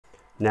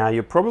Now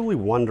you're probably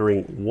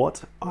wondering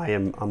what I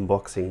am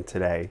unboxing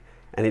today,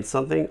 and it's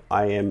something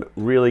I am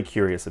really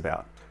curious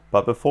about.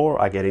 But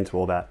before I get into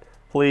all that,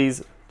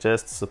 please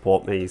just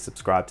support me,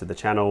 subscribe to the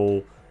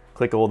channel,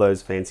 click all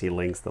those fancy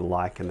links, the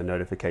like and the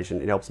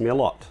notification, it helps me a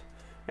lot.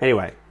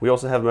 Anyway, we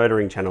also have a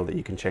motoring channel that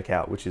you can check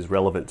out, which is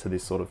relevant to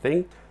this sort of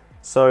thing.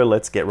 So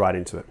let's get right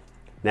into it.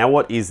 Now,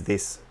 what is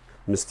this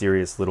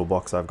mysterious little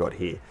box I've got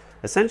here?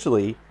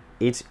 Essentially,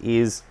 it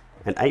is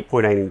an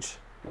 8.8-inch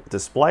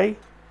display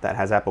that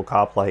has Apple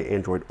CarPlay,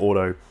 Android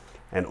Auto,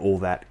 and all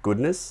that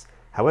goodness.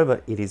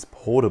 However, it is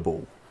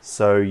portable.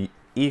 So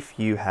if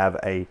you have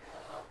a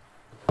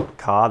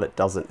car that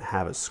doesn't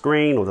have a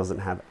screen or doesn't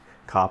have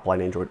CarPlay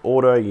and Android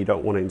Auto, you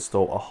don't want to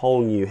install a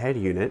whole new head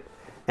unit,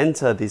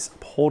 enter this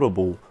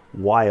portable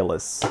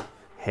wireless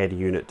head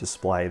unit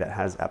display that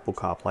has Apple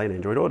CarPlay and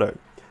Android Auto.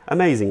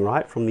 Amazing,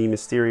 right? From the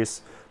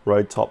mysterious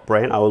Road Top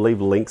brand. I will leave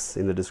links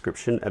in the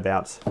description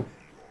about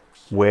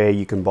where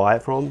you can buy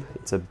it from.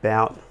 It's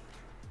about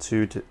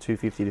 $250 to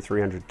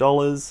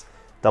 $300.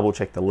 Double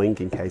check the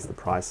link in case the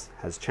price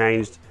has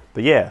changed.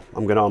 But yeah,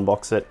 I'm gonna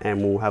unbox it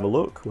and we'll have a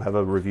look. We'll have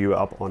a review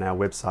up on our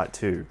website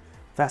too.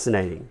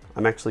 Fascinating.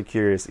 I'm actually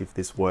curious if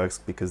this works,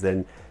 because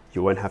then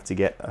you won't have to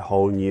get a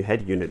whole new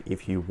head unit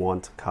if you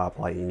want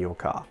CarPlay in your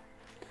car.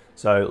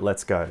 So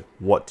let's go.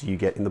 What do you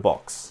get in the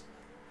box?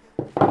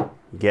 You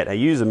get a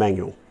user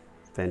manual.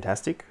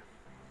 Fantastic.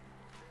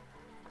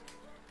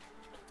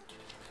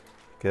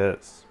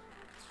 Yes.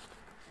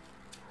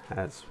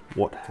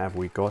 What have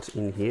we got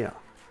in here?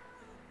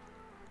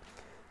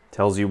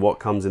 Tells you what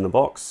comes in the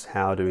box,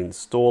 how to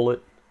install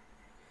it,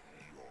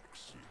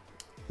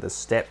 the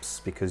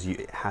steps, because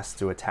it has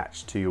to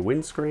attach to your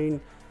windscreen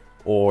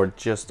or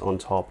just on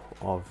top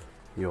of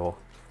your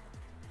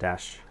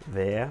dash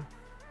there.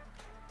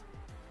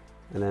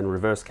 And then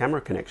reverse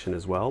camera connection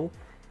as well,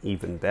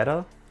 even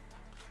better.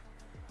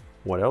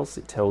 What else?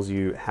 It tells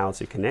you how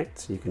to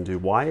connect. You can do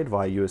wired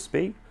via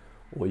USB,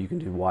 or you can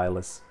do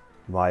wireless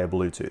via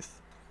Bluetooth,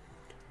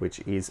 which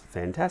is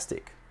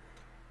fantastic.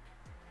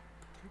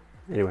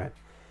 Anyway,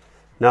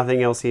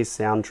 nothing else here.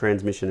 Sound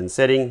transmission and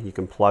setting. You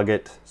can plug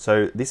it.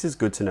 So this is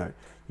good to know.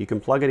 You can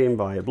plug it in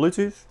via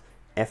Bluetooth,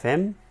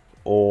 FM,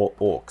 or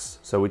aux.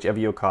 So whichever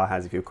your car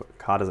has. If your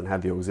car doesn't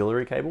have the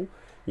auxiliary cable,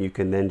 you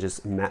can then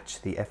just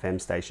match the FM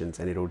stations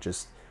and it'll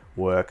just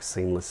work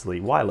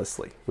seamlessly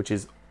wirelessly, which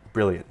is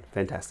brilliant,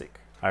 fantastic.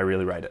 I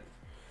really rate it.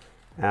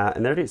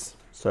 And there it is.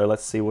 So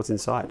let's see what's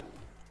inside.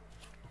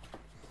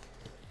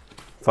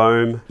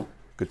 Foam,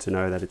 good to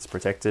know that it's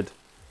protected.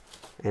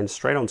 And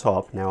straight on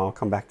top, now I'll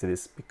come back to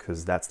this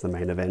because that's the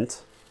main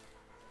event.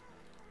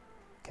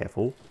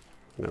 Careful,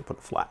 I'm gonna put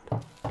it flat.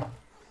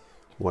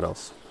 What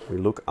else? We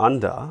look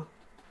under,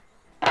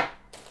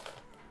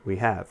 we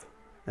have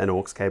an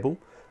aux cable,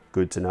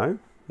 good to know,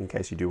 in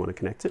case you do want to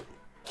connect it.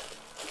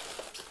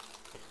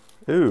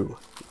 Ooh,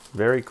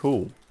 very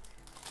cool.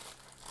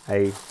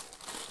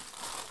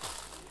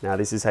 Now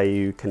this is how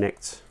you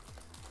connect,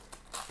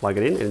 plug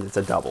it in, and it's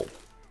a double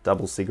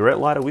cigarette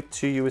lighter with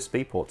 2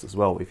 USB ports as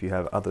well, if you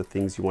have other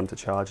things you want to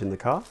charge in the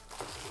car.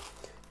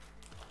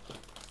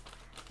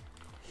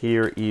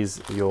 Here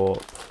is your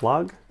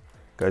plug,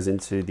 goes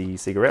into the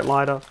cigarette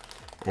lighter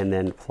and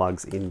then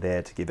plugs in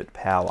there to give it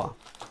power.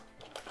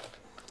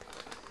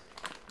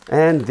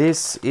 And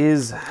it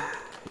is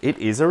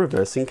a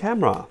reversing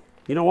camera.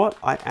 You know what?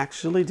 I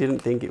actually didn't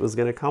think it was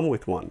going to come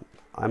with one.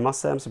 I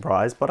must say I'm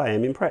surprised, but I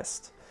am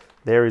impressed.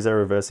 There is a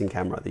reversing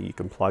camera that you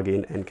can plug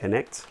in and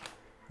connect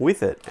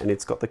with it, and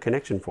it's got the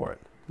connection for it.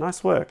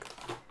 Nice work.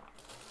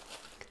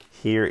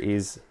 Here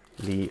is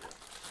the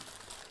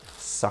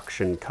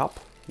suction cup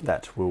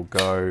that will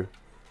go,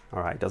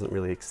 all right, it doesn't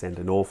really extend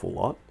an awful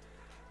lot,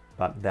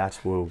 but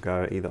that will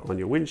go either on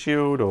your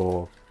windshield,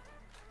 or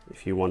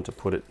if you want to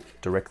put it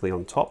directly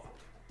on top,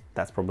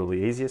 that's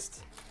probably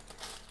easiest.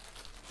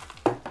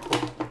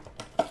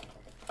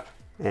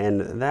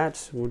 And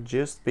that will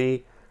just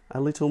be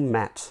a little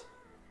mat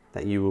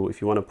that you will,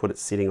 if you want to put it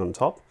sitting on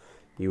top,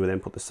 you will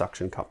then put the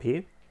suction cup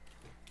here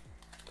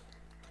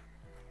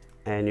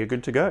and you're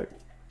good to go.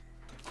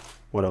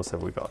 What else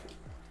have we got?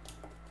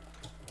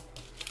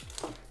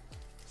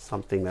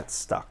 Something that's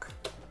stuck.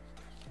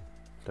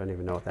 Don't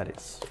even know what that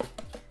is.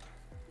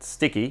 It's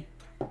sticky.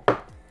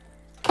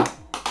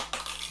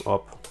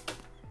 Oh,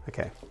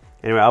 okay.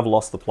 Anyway, I've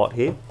lost the plot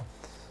here.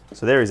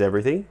 So there is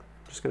everything.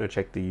 Just going to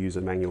check the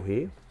user manual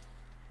here.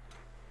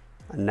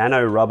 A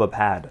nano rubber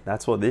pad.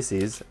 That's what this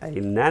is, a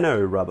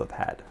nano rubber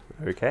pad.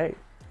 Okay.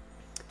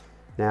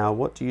 Now,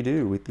 what do you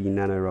do with the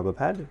nano rubber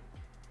pad?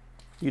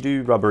 You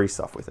do rubbery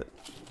stuff with it.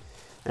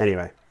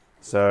 Anyway,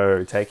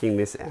 so taking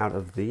this out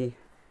of the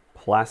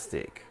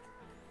plastic.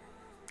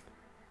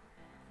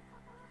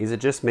 Is it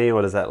just me,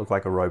 or does that look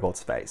like a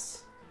robot's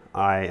face?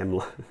 I am,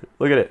 look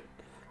at it.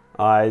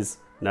 Eyes,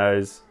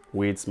 nose,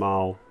 weird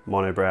smile,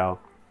 monobrow.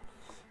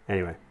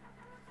 Anyway,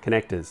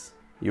 connectors.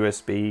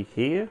 USB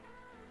here.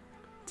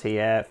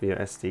 TF, your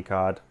SD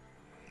card.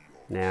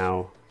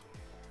 Now,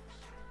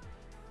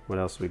 what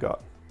else we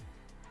got?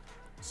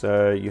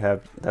 So you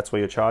have, that's where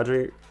your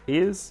charger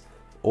is,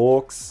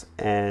 aux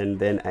and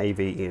then AV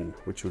in,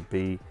 which would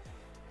be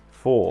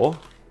for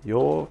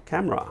your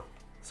camera.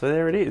 So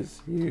there it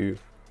is. You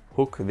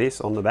hook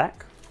this on the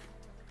back,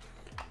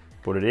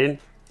 put it in,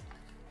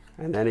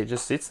 and then it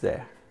just sits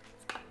there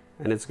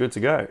and it's good to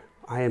go.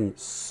 I am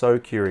so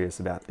curious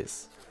about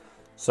this.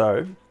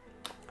 So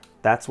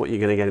that's what you're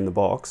going to get in the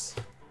box.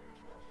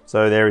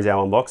 So there is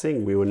our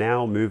unboxing. We will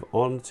now move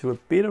on to a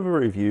bit of a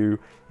review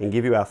and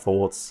give you our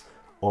thoughts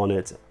on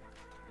it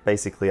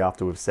basically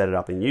after we've set it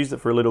up and used it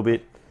for a little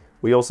bit.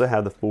 We also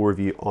have the full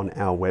review on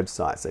our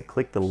website, so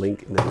click the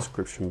link in the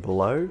description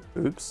below,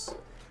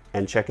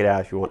 and check it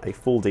out if you want a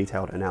full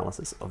detailed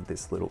analysis of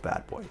this little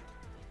bad boy.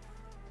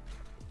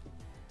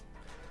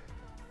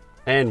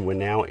 And we're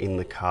now in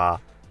the car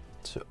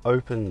to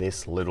open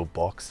this little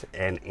box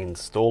and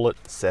install it,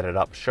 set it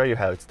up, show you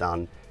how it's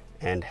done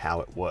and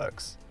how it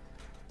works.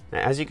 Now,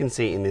 as you can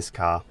see in this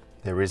car,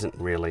 there isn't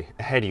really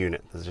a head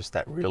unit. There's just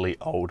that really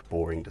old,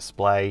 boring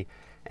display,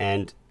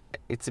 and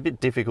it's a bit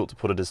difficult to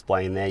put a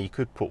display in there. You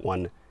could put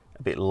one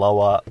a bit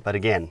lower, but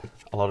again,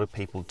 a lot of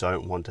people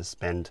don't want to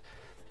spend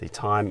the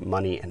time,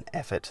 money, and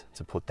effort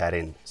to put that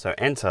in. So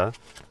enter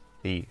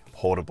the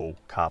portable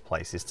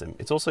CarPlay system.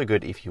 It's also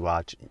good if you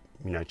are,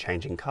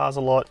 changing cars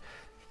a lot,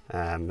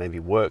 maybe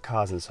work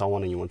cars and so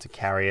on, and you want to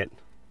carry it.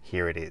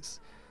 Here it is.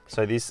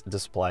 So this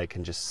display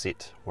can just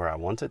sit where I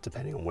want it,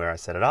 depending on where I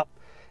set it up,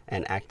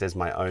 and act as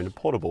my own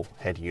portable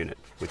head unit,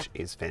 which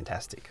is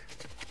fantastic.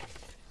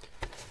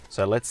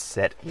 So let's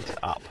set it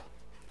up.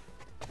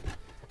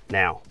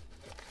 Now,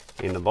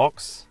 in the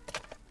box,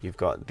 you've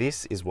got,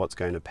 this is what's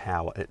going to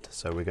power it.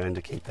 So we're going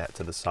to keep that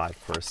to the side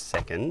for a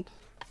second.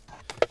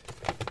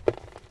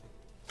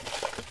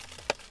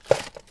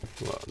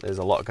 Well, there's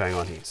a lot going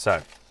on here.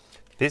 So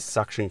this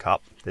suction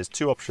cup, there's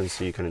two options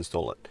so you can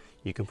install it.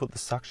 You can put the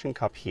suction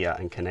cup here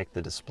and connect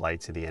the display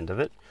to the end of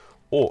it,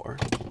 or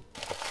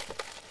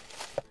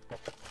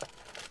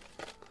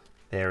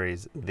there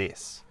is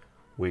this,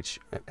 which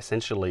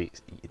essentially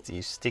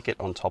you stick it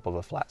on top of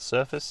a flat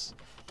surface,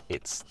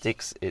 it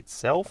sticks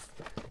itself,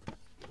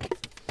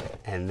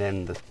 and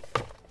then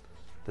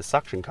the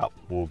suction cup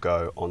will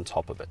go on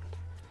top of it.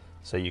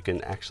 So you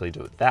can actually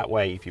do it that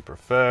way if you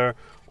prefer,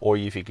 or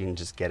if you can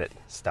just get it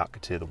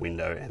stuck to the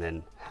window and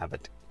then have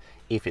it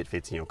if it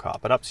fits in your car.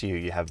 But up to you,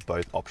 you have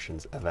both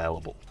options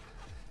available.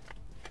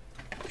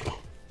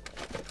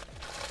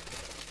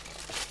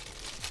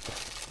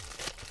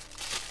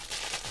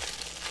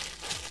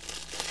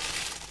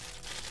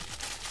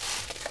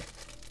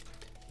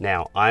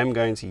 Now, I'm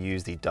going to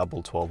use the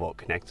double 12-volt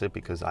connector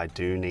because I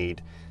do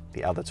need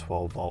the other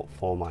 12-volt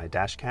for my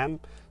dash cam.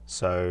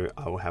 So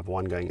I will have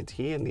one going into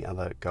here and the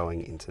other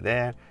going into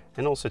there,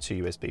 and also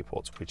two USB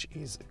ports, which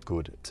is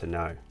good to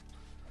know.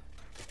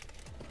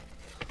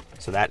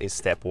 So that is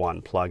step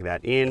one, plug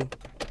that in,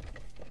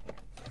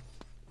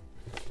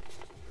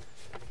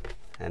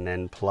 and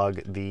then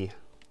plug the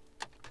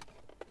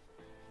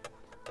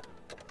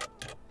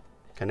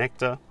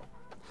connector.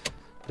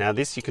 Now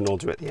this you can all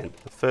do at the end.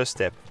 The first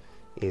step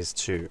is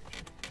to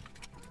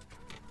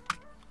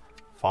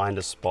find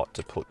a spot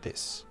to put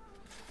this.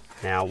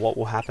 Now what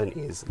will happen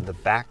is the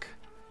back,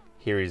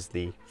 here is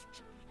the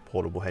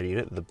portable head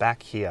unit, the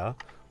back here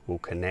will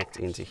connect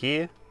into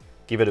here,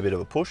 give it a bit of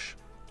a push,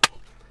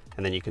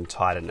 and then you can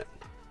tighten it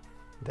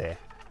there,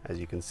 as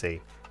you can see.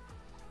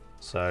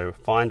 So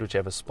find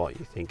whichever spot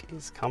you think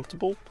is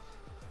comfortable.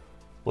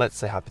 Let's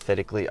say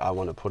hypothetically I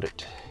want to put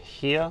it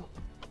here,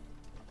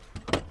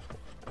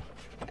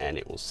 and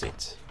it will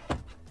sit.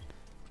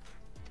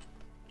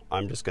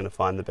 I'm just going to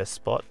find the best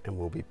spot and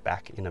we'll be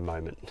back in a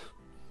moment.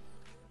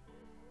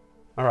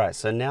 Alright,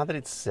 so now that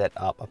it's set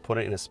up, I put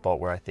it in a spot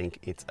where I think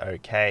it's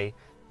okay.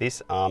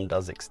 This arm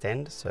does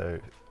extend, so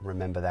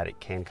remember that it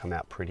can come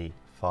out pretty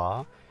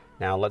far.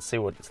 Now let's see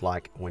what it's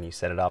like when you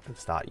set it up and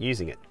start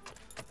using it.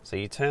 So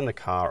you turn the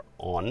car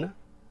on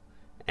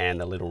and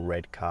the little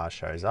red car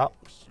shows up.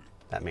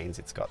 That means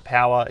it's got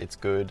power, it's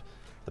good.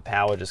 The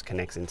power just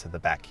connects into the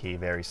back here,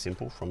 very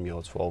simple, from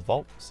your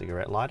 12-volt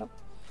cigarette lighter.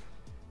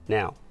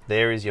 Now,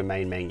 there is your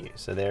main menu.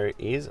 So there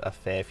is a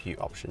fair few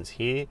options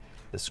here.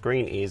 The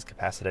screen is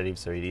capacitive,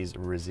 so it is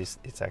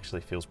it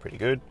actually feels pretty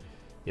good.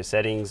 Your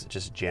settings,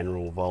 just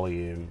general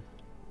volume,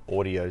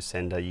 audio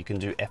sender. You can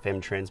do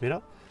FM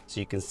transmitter, so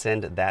you can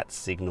send that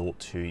signal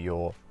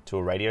to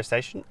a radio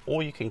station,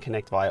 or you can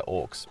connect via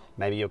aux.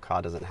 Maybe your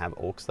car doesn't have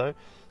aux though,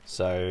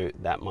 so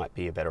that might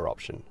be a better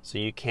option. So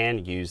you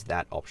can use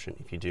that option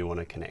if you do want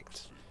to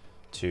connect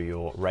to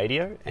your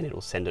radio, and it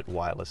will send it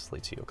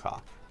wirelessly to your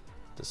car.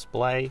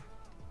 Display,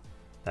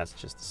 that's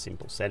just the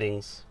simple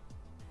settings.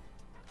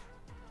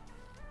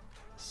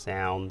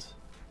 Sound,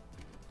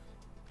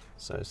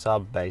 so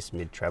sub, bass,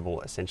 mid,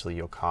 treble, essentially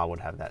your car would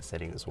have that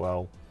setting as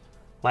well.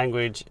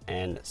 Language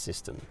and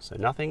system, so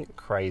nothing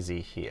crazy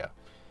here.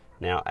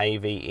 Now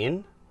AV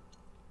in,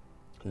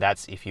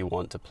 that's if you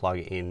want to plug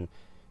in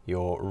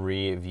your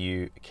rear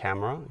view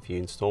camera, if you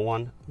install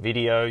one.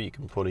 Video, you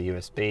can put a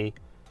USB,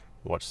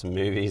 watch some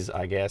movies,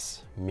 I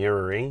guess.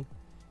 Mirroring,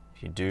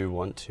 if you do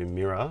want to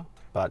mirror,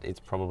 but it's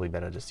probably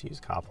better just to use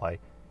CarPlay.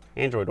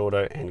 Android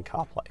Auto, and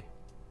CarPlay.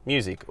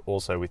 Music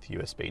also with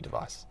USB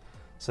device.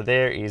 So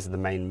there is the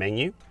main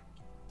menu.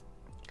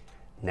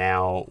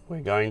 Now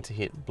we're going to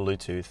hit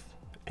Bluetooth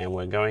and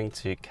we're going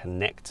to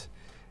connect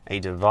a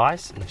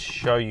device and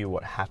show you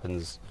what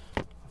happens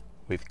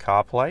with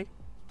CarPlay.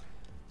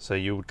 So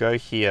you would go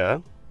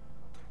here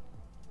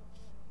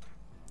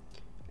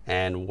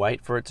and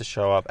wait for it to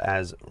show up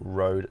as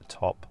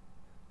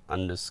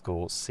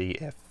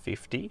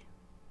roadtop_CF50.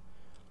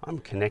 I'm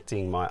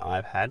connecting my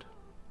iPad.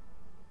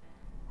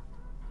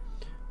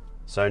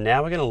 So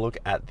now we're going to look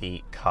at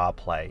the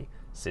CarPlay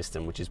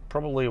system, which is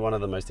probably one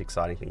of the most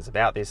exciting things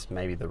about this.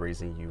 Maybe the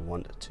reason you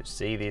want to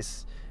see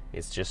this.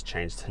 It's just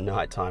changed to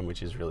nighttime,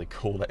 which is really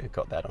cool that it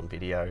got that on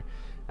video.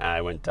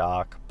 It went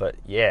dark, but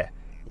yeah.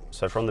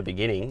 So from the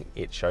beginning,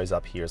 it shows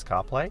up here as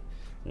CarPlay.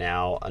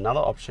 Now, another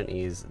option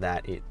is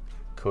that it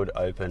could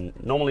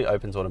normally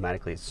opens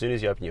automatically. As soon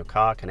as you open your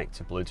car, connect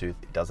to Bluetooth,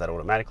 it does that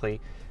automatically,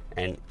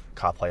 and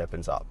CarPlay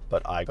opens up.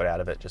 But I got out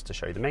of it just to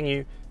show you the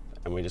menu,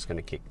 and we're just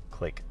going to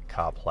click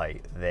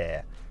CarPlay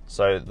there.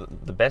 So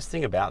the best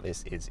thing about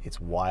this is it's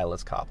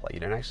wireless CarPlay. You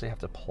don't actually have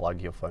to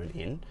plug your phone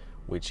in,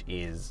 which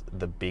is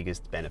the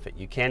biggest benefit.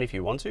 You can if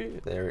you want to.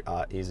 There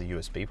is a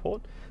USB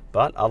port,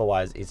 but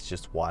otherwise it's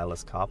just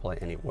wireless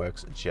CarPlay, and it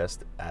works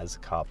just as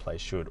CarPlay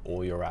should.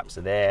 All your apps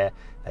are there,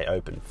 they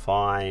open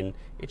fine.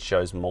 It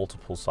shows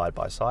multiple side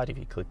by side. If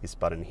you click this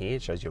button here,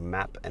 it shows your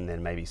map and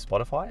then maybe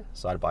Spotify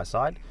side by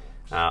side.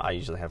 I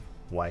usually have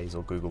Waze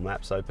or Google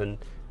Maps open,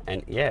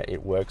 and yeah,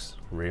 it works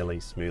really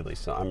smoothly.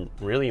 So I'm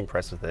really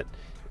impressed with it.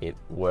 It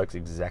works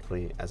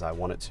exactly as I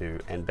want it to,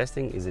 and best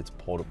thing is it's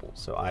portable.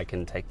 So I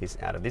can take this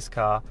out of this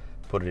car,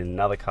 put it in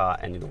another car,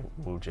 and it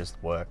will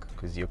just work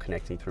because you're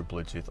connecting through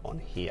Bluetooth on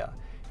here.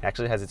 It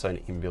actually has its own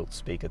inbuilt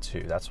speaker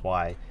too. That's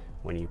why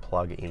when you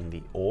plug in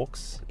the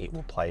aux, it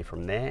will play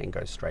from there and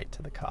go straight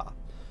to the car.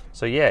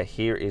 So yeah,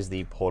 here is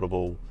the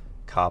portable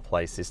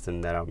CarPlay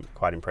system that I'm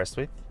quite impressed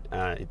with.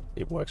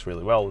 It works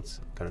really well. It's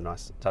got a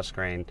nice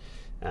touchscreen.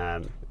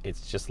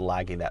 It's just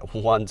lagging that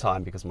one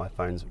time because my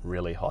phone's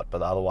really hot,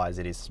 but otherwise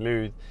it is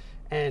smooth,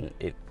 and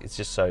it's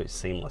just so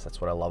seamless.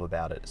 That's what I love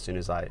about it. As soon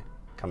as I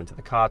come into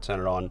the car, turn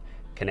it on,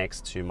 connects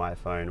to my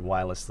phone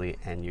wirelessly,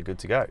 and you're good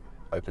to go.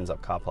 Opens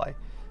up CarPlay.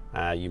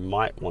 You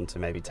might want to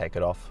maybe take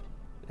it off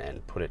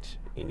and put it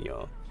in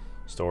your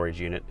storage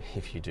unit.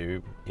 If you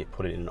do,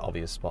 put it in an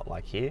obvious spot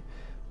like here,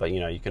 but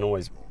you can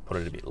always put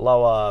it a bit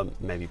lower,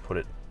 maybe put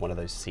it one of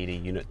those CD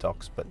unit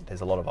docks, but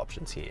there's a lot of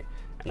options here.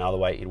 And either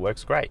way, it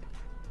works great.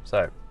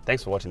 So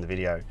thanks for watching the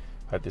video.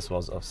 Hope this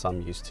was of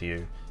some use to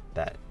you.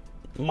 That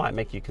might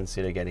make you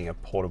consider getting a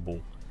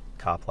portable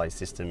CarPlay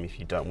system if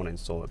you don't want to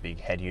install a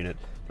big head unit.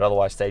 But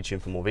otherwise, stay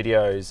tuned for more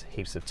videos,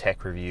 heaps of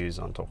tech reviews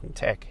on Talking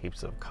Tech,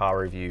 heaps of car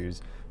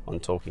reviews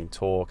on Talking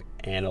Talk,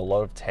 and a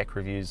lot of tech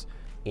reviews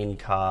in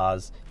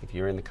cars if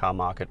you're in the car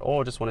market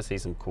or just want to see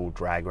some cool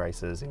drag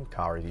races and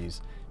car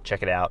reviews.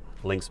 Check it out,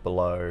 links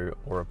below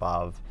or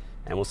above,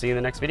 and we'll see you in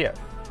the next video.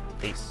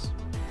 Peace.